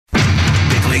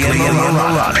and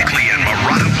Marotta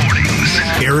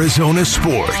mornings. Arizona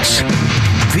Sports,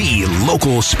 the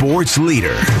local sports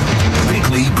leader.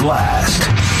 Weekly Blast.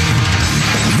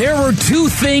 There were two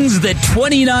things that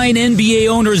 29 NBA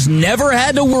owners never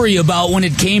had to worry about when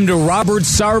it came to Robert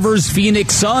Sarver's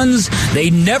Phoenix Suns. They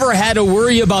never had to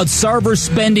worry about Sarver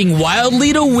spending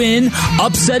wildly to win,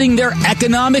 upsetting their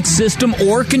economic system,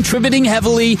 or contributing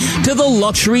heavily to the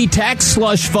luxury tax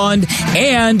slush fund.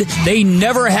 And they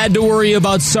never had to worry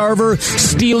about Sarver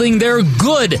stealing their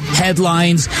good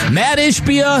headlines. Matt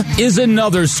Ishbia is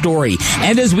another story.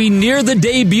 And as we near the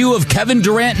debut of Kevin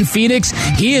Durant in Phoenix,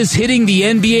 he is hitting the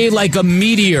NBA like a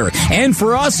meteor. And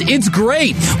for us, it's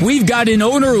great. We've got an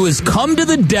owner who has come to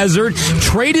the desert,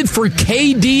 traded for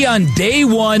KD on day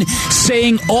one,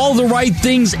 saying all the right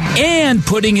things and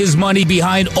putting his money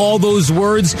behind all those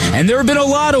words. And there have been a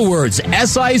lot of words.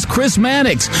 SI's Chris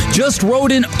Mannix just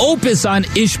wrote an opus on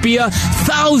Ishbia,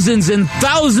 thousands and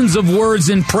thousands of words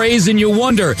in praise, and you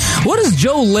wonder, what does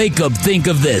Joe Lacob think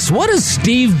of this? What does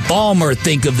Steve Ballmer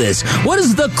think of this? What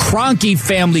does the Kroenke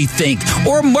family think?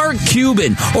 Or Mark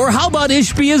Cuban? Or how about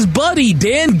Ishbia's buddy,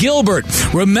 Dan Gilbert?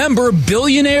 Remember,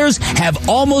 billionaires have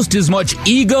almost as much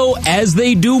ego as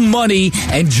they do money,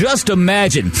 and just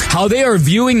imagine how they are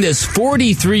viewing this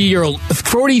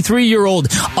 43-year-old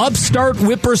upstart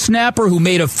whippersnapper who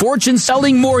made a fortune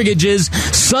selling mortgages,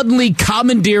 suddenly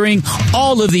commandeering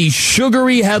all of these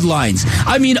sugary headlines.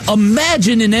 I mean,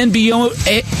 imagine an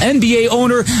NBA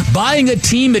owner buying a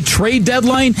team at trade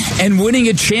deadline and winning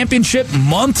a championship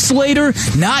months later,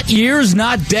 not years,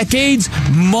 not decades,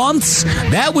 months.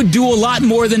 That would do a lot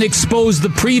more than expose the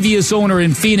previous owner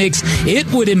in Phoenix.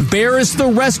 It would embarrass the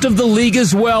rest of the league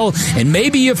as well. And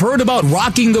maybe you've heard about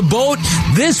rocking the boat.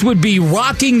 This would be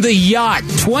rocking the yacht.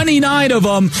 29 of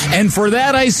them. And for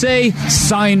that, I say,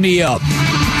 sign me up.